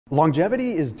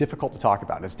Longevity is difficult to talk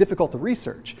about. It's difficult to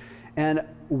research. And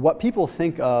what people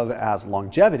think of as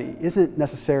longevity isn't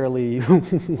necessarily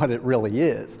what it really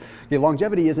is. Okay,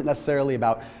 longevity isn't necessarily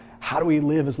about how do we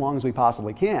live as long as we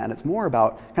possibly can. It's more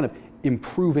about kind of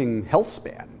improving health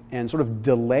span and sort of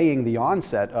delaying the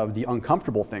onset of the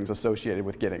uncomfortable things associated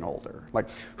with getting older. Like,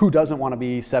 who doesn't want to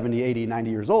be 70, 80, 90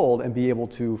 years old and be able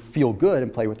to feel good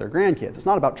and play with their grandkids? It's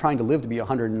not about trying to live to be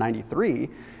 193.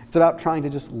 It's about trying to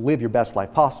just live your best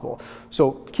life possible.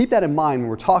 So keep that in mind when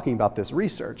we're talking about this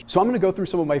research. So I'm going to go through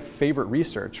some of my favorite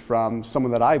research from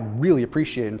someone that I really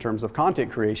appreciate in terms of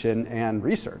content creation and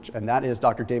research, and that is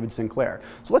Dr. David Sinclair.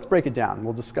 So let's break it down.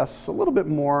 We'll discuss a little bit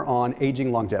more on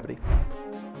aging longevity.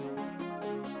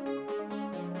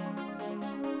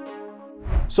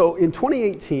 So in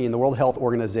 2018, the World Health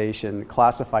Organization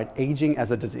classified aging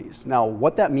as a disease. Now,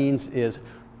 what that means is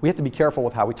we have to be careful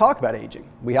with how we talk about aging.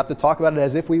 We have to talk about it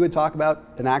as if we would talk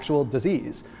about an actual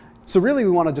disease. So really we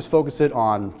want to just focus it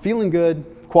on feeling good,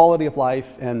 quality of life,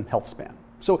 and health span.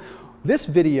 So this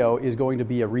video is going to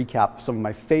be a recap of some of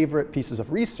my favorite pieces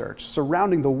of research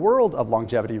surrounding the world of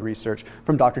longevity research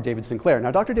from Dr. David Sinclair. Now,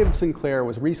 Dr. David Sinclair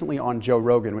was recently on Joe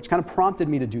Rogan, which kind of prompted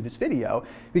me to do this video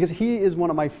because he is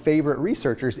one of my favorite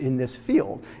researchers in this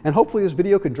field. And hopefully this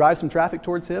video could drive some traffic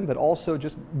towards him, but also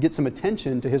just get some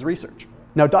attention to his research.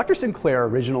 Now, Dr. Sinclair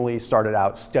originally started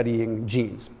out studying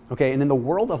genes, okay? And in the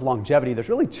world of longevity, there's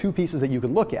really two pieces that you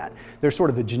can look at. There's sort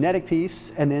of the genetic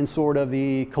piece and then sort of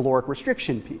the caloric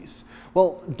restriction piece.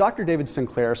 Well, Dr. David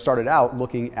Sinclair started out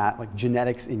looking at like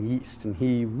genetics in yeast, and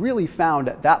he really found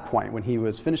at that point when he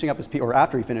was finishing up his or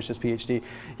after he finished his PhD,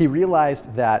 he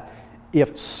realized that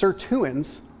if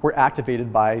sirtuins were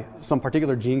activated by some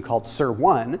particular gene called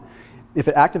SIR1, if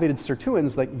it activated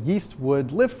sirtuins, like yeast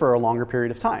would live for a longer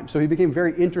period of time. So he became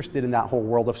very interested in that whole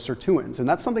world of sirtuins. And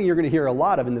that's something you're going to hear a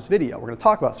lot of in this video. We're going to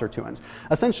talk about sirtuins.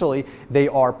 Essentially, they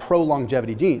are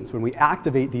pro-longevity genes. When we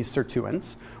activate these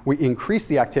sirtuins, we increase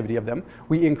the activity of them,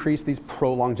 we increase these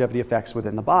pro-longevity effects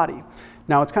within the body.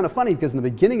 Now, it's kind of funny because in the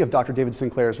beginning of Dr. David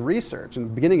Sinclair's research, in the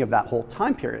beginning of that whole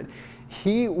time period,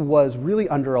 he was really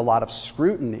under a lot of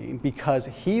scrutiny because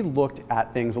he looked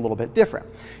at things a little bit different.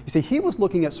 You see, he was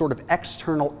looking at sort of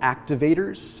external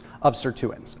activators of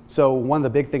sirtuins. So one of the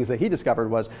big things that he discovered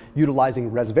was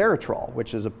utilizing resveratrol,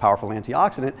 which is a powerful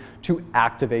antioxidant, to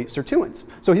activate sirtuins.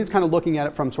 So he's kind of looking at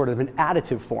it from sort of an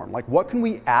additive form, like what can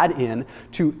we add in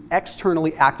to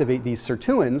externally activate these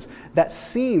sirtuins that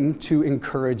seem to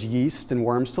encourage yeast and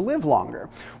worms to live longer.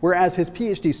 Whereas his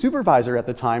PhD supervisor at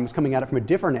the time was coming at it from a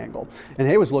different angle, and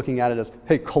he was looking at it as,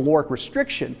 hey, caloric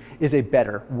restriction is a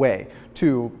better way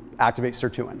to activate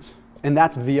sirtuins. And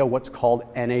that's via what's called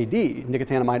NAD,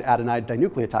 nicotinamide adenine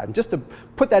dinucleotide. And just to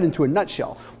put that into a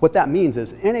nutshell, what that means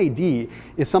is NAD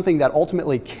is something that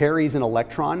ultimately carries an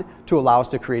electron to allow us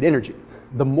to create energy.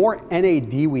 The more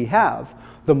NAD we have,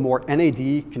 the more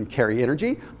NAD can carry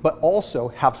energy, but also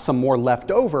have some more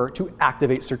left over to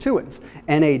activate sirtuins.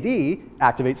 NAD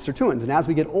activates sirtuins, and as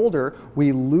we get older,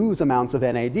 we lose amounts of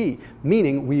NAD,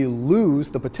 meaning we lose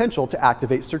the potential to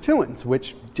activate sirtuins,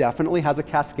 which definitely has a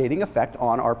cascading effect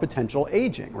on our potential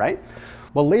aging, right?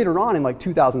 Well, later on in like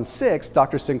 2006,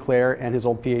 Dr. Sinclair and his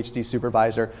old PhD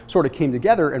supervisor sort of came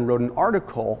together and wrote an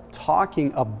article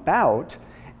talking about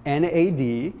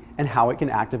NAD and how it can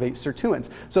activate sirtuins.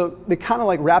 So they kind of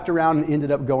like wrapped around and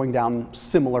ended up going down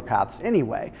similar paths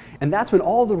anyway. And that's when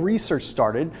all the research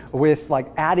started with like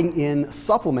adding in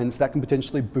supplements that can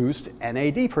potentially boost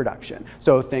NAD production.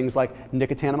 So things like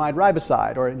nicotinamide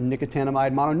riboside or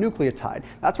nicotinamide mononucleotide.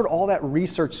 That's where all that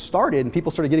research started, and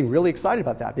people started getting really excited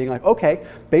about that, being like, okay,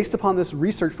 based upon this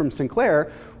research from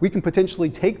Sinclair, we can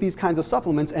potentially take these kinds of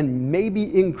supplements and maybe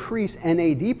increase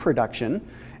NAD production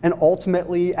and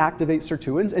ultimately activate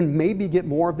sirtuins and maybe get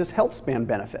more of this health span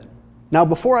benefit. Now,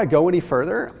 before I go any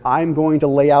further, I'm going to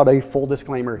lay out a full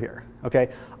disclaimer here, okay?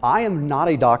 I am not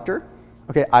a doctor,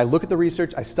 okay? I look at the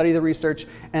research, I study the research,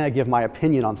 and I give my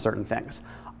opinion on certain things.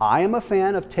 I am a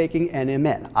fan of taking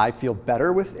NMN. I feel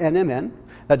better with NMN.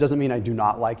 That doesn't mean I do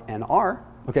not like NR.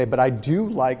 Okay, but I do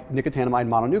like nicotinamide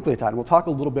mononucleotide, and we'll talk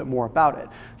a little bit more about it.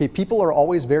 Okay, people are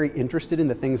always very interested in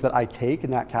the things that I take in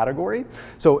that category.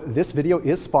 So this video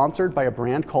is sponsored by a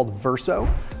brand called Verso.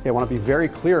 Okay, I want to be very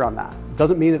clear on that. It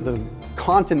doesn't mean that the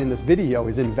content in this video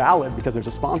is invalid because there's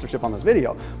a sponsorship on this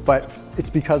video, but it's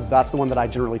because that's the one that I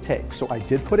generally take. So I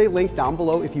did put a link down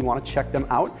below if you want to check them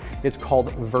out. It's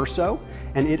called Verso,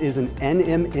 and it is an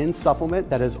NMN supplement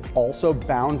that is also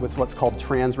bound with what's called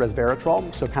trans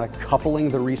resveratrol, so kind of coupling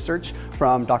the research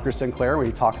from Dr. Sinclair when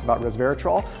he talks about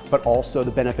resveratrol, but also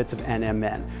the benefits of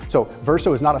NMN. So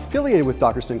Verso is not affiliated with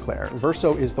Dr. Sinclair.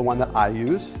 Verso is the one that I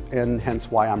use, and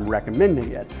hence why I'm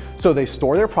recommending it. So they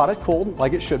store their product cold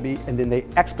like it should be, and then they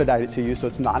expedite it to you so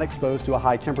it's not exposed to a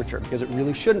high temperature, because it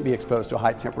really shouldn't be exposed to a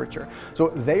high temperature. So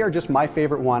they are just my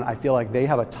favorite one. I feel like they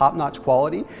have a top-notch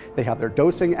quality, they have their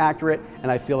dosing accurate,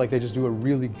 and I feel like they just do a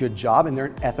really good job, and they're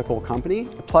an ethical company.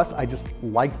 Plus, I just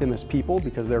like them as people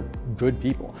because they're good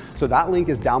people. So that link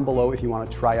is down below if you want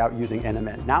to try out using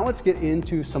NMN. Now let's get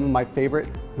into some of my favorite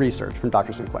research from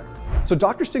Dr. Sinclair. So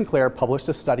Dr. Sinclair published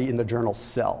a study in the journal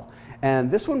Cell.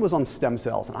 And this one was on stem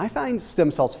cells. And I find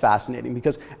stem cells fascinating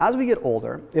because as we get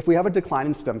older, if we have a decline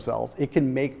in stem cells, it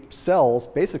can make cells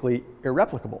basically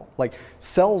irreplicable. Like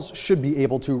cells should be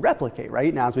able to replicate, right?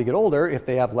 And as we get older, if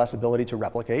they have less ability to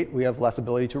replicate, we have less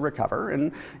ability to recover.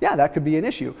 And yeah, that could be an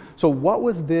issue. So what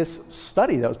was this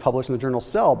study that was published in the journal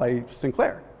Cell by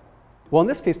Sinclair? Well, in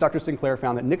this case, Dr. Sinclair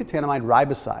found that nicotinamide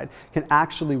riboside can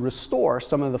actually restore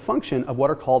some of the function of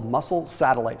what are called muscle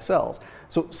satellite cells.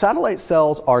 So satellite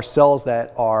cells are cells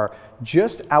that are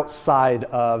just outside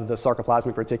of the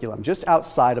sarcoplasmic reticulum, just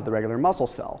outside of the regular muscle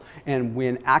cell. And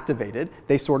when activated,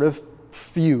 they sort of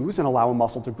fuse and allow a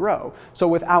muscle to grow. So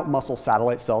without muscle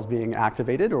satellite cells being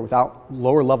activated, or without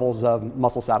lower levels of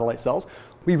muscle satellite cells,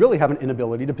 we really have an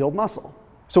inability to build muscle.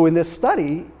 So in this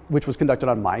study, which was conducted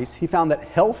on mice, he found that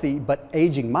healthy but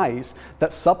aging mice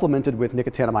that supplemented with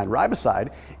nicotinamide riboside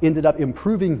ended up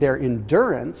improving their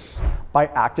endurance by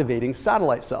activating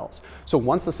satellite cells. So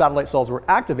once the satellite cells were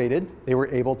activated, they were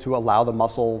able to allow the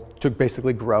muscle to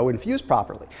basically grow and fuse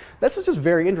properly. This is just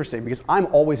very interesting because I'm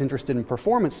always interested in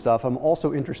performance stuff. I'm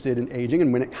also interested in aging,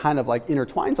 and when it kind of like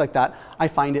intertwines like that, I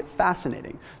find it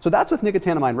fascinating. So that's with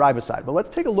nicotinamide riboside, but let's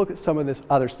take a look at some of this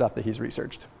other stuff that he's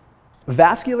researched.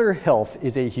 Vascular health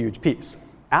is a huge piece.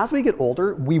 As we get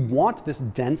older, we want this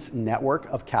dense network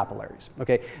of capillaries,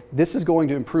 okay? This is going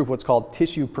to improve what's called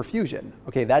tissue perfusion,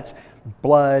 okay? That's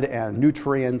blood and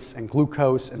nutrients and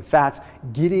glucose and fats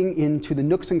getting into the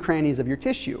nooks and crannies of your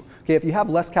tissue, okay? If you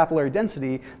have less capillary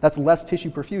density, that's less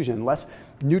tissue perfusion, less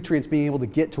nutrients being able to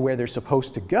get to where they're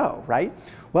supposed to go, right?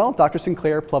 Well, Dr.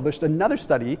 Sinclair published another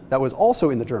study that was also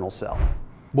in the journal Cell.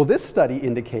 Well, this study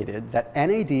indicated that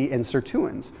NAD and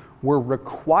sirtuins were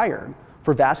required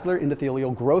for vascular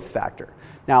endothelial growth factor.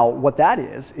 Now, what that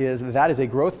is a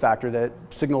growth factor that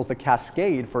signals the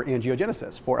cascade for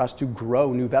angiogenesis, for us to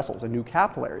grow new vessels and new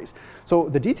capillaries. So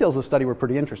the details of the study were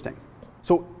pretty interesting.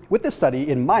 So with this study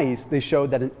in mice, they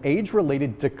showed that an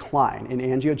age-related decline in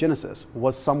angiogenesis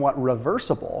was somewhat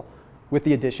reversible with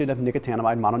the addition of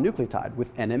nicotinamide mononucleotide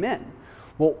with NMN.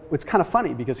 Well, it's kind of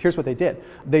funny because here's what they did.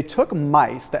 They took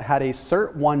mice that had a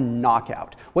SIRT1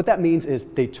 knockout. What that means is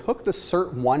they took the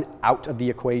SIRT1 out of the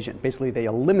equation. Basically, they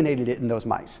eliminated it in those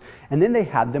mice. And then they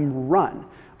had them run.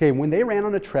 Okay, when they ran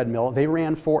on a treadmill, they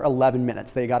ran for 11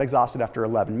 minutes. They got exhausted after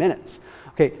 11 minutes.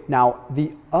 Okay, now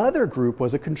the other group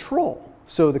was a control.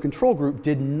 So the control group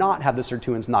did not have the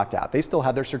sirtuins knocked out. They still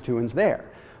had their sirtuins there.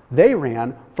 They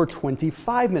ran for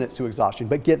 25 minutes to exhaustion.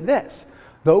 But get this.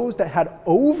 Those that had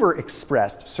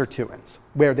overexpressed sirtuins,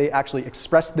 where they actually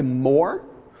expressed them more,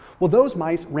 well, those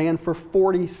mice ran for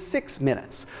 46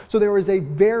 minutes. So there was a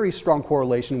very strong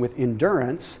correlation with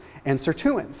endurance and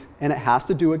sirtuins. And it has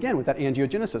to do, again, with that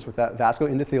angiogenesis, with that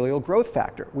vascular endothelial growth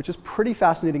factor, which is pretty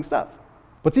fascinating stuff.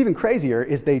 What's even crazier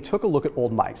is they took a look at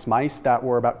old mice that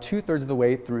were about 2/3 of the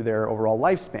way through their overall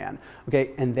lifespan,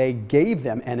 okay, and they gave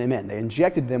them NMN. They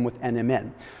injected them with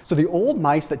NMN. So the old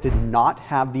mice that did not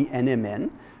have the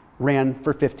NMN ran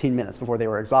for 15 minutes before they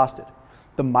were exhausted.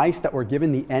 The mice that were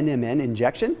given the NMN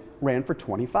injection ran for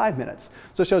 25 minutes.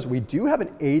 So it shows we do have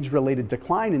an age-related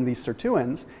decline in these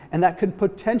sirtuins, and that could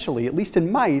potentially, at least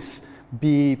in mice,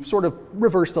 be sort of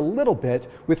reversed a little bit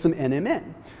with some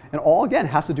NMN. And all, again,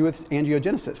 has to do with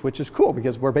angiogenesis, which is cool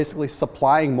because we're basically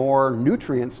supplying more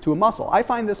nutrients to a muscle. I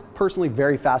find this personally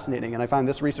very fascinating, and I find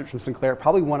this research from Sinclair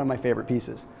probably one of my favorite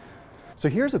pieces. So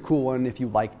here's a cool one if you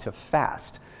like to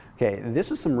fast. Okay,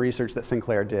 this is some research that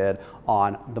Sinclair did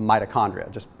on the mitochondria,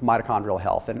 just mitochondrial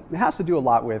health, and it has to do a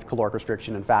lot with caloric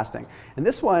restriction and fasting. And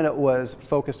this one was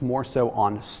focused more so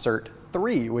on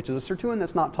SIRT3, which is a sirtuin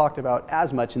that's not talked about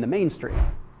as much in the mainstream.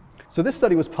 So this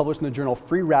study was published in the journal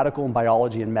Free Radical in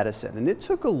Biology and Medicine, and it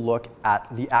took a look at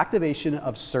the activation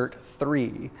of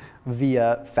SIRT3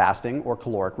 via fasting or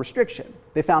caloric restriction.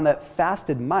 They found that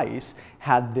fasted mice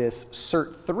had this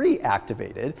SIRT3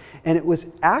 activated, and it was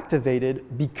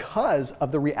activated because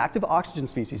of the reactive oxygen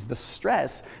species, the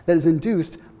stress that is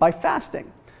induced by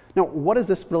fasting. Now, what does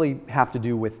this really have to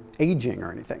do with aging or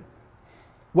anything?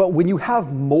 Well, when you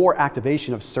have more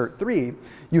activation of SIRT3,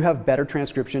 you have better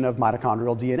transcription of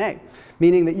mitochondrial DNA,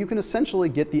 meaning that you can essentially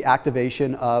get the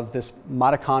activation of this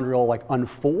mitochondrial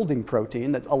unfolding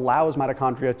protein that allows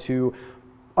mitochondria to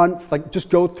just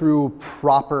go through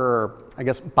proper,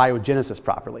 biogenesis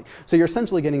properly. So you're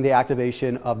essentially getting the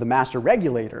activation of the master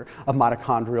regulator of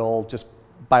mitochondrial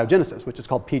biogenesis, which is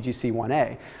called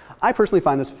PGC1A. I personally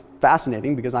find this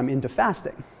fascinating because I'm into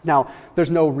fasting. Now,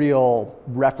 there's no real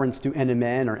reference to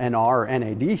NMN or NR or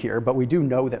NAD here, but we do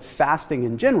know that fasting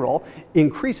in general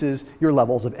increases your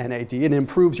levels of NAD and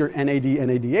improves your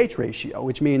NAD-NADH ratio,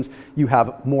 which means you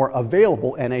have more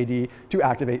available NAD to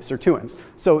activate sirtuins.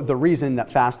 So the reason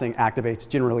that fasting activates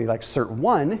generally like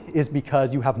SIRT1 is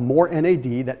because you have more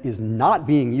NAD that is not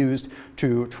being used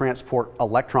to transport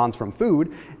electrons from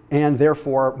food, and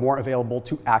therefore more available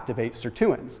to activate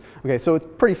sirtuins. Okay, so it's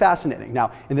pretty fascinating.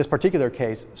 Now, in this particular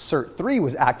case, SIRT3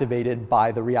 was activated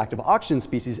by the reactive oxygen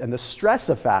species and the stress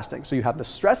of fasting. So you have the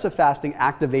stress of fasting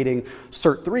activating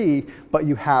SIRT3, but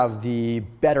you have the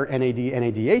better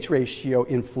NAD-NADH ratio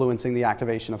influencing the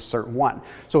activation of SIRT1.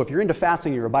 So if you're into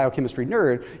fasting, you're a biochemistry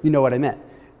nerd, you know what I meant.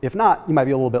 If not, you might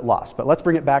be a little bit lost. But let's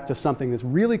bring it back to something that's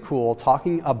really cool,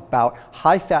 talking about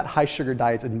high-fat, high-sugar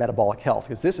diets and metabolic health,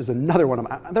 because this is another one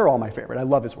of they're all my favorite. I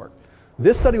love his work.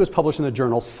 This study was published in the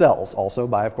journal Cells, also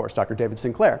by, of course, Dr. David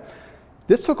Sinclair.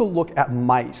 This took a look at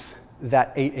mice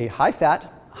that ate a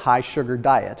high-fat, high-sugar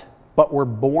diet, but were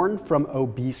born from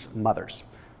obese mothers.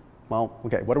 Well,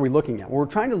 okay, what are we looking at? Well, we're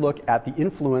trying to look at the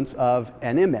influence of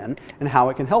NMN and how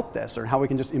it can help this, or how we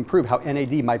can just improve, how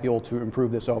NAD might be able to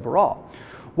improve this overall.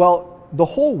 Well, the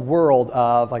whole world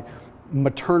of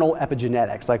maternal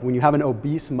epigenetics, like when you have an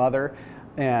obese mother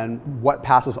and what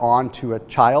passes on to a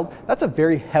child, that's a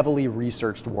very heavily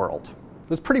researched world.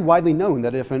 It's pretty widely known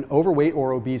that if an overweight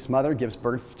or obese mother gives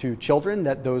birth to children,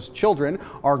 that those children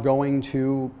are going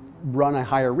to run a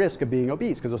higher risk of being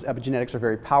obese because those epigenetics are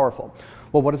very powerful.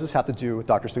 Well, what does this have to do with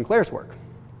Dr. Sinclair's work?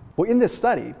 Well, in this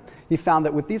study, he found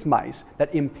that with these mice,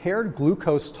 that impaired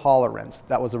glucose tolerance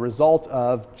that was a result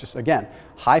of just, again,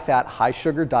 high-fat,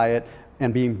 high-sugar diet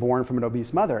and being born from an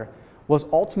obese mother was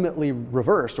ultimately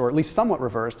reversed, or at least somewhat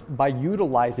reversed, by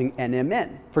utilizing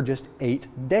NMN for just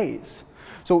 8 days.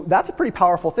 So that's a pretty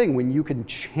powerful thing when you can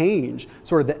change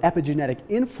sort of the epigenetic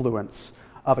influence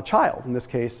of a child, in this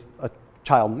case, a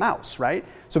child mouse, right?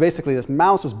 So basically this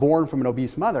mouse was born from an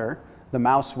obese mother. The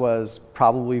mouse was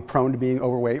probably prone to being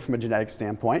overweight from a genetic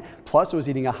standpoint, plus it was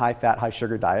eating a high-fat,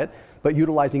 high-sugar diet, but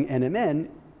utilizing NMN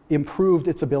improved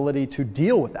its ability to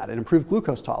deal with that. It improved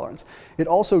glucose tolerance. It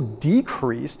also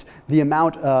decreased the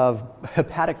amount of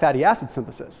hepatic fatty acid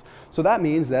synthesis. So that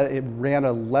means that it ran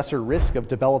a lesser risk of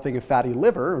developing a fatty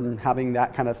liver and having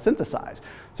that kind of synthesized.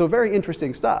 So very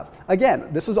interesting stuff. Again,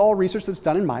 this is all research that's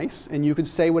done in mice, and you could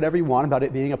say whatever you want about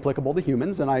it being applicable to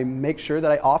humans, and I make sure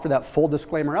that I offer that full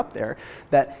disclaimer up there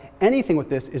that anything with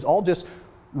this is all just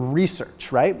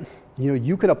research, right?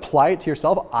 You could apply it to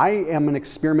yourself. I am an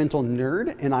experimental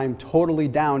nerd, and I'm totally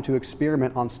down to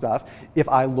experiment on stuff if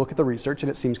I look at the research and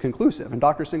it seems conclusive. And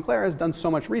Dr. Sinclair has done so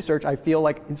much research, I feel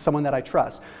like it's someone that I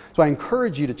trust. So I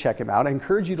encourage you to check him out. I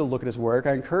encourage you to look at his work.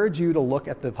 I encourage you to look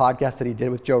at the podcast that he did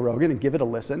with Joe Rogan and give it a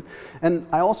listen. And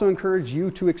I also encourage you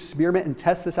to experiment and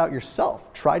test this out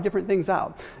yourself. Try different things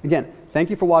out. Again, thank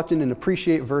you for watching, and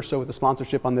appreciate Verso with the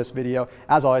sponsorship on this video.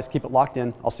 As always, keep it locked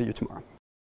in. I'll see you tomorrow.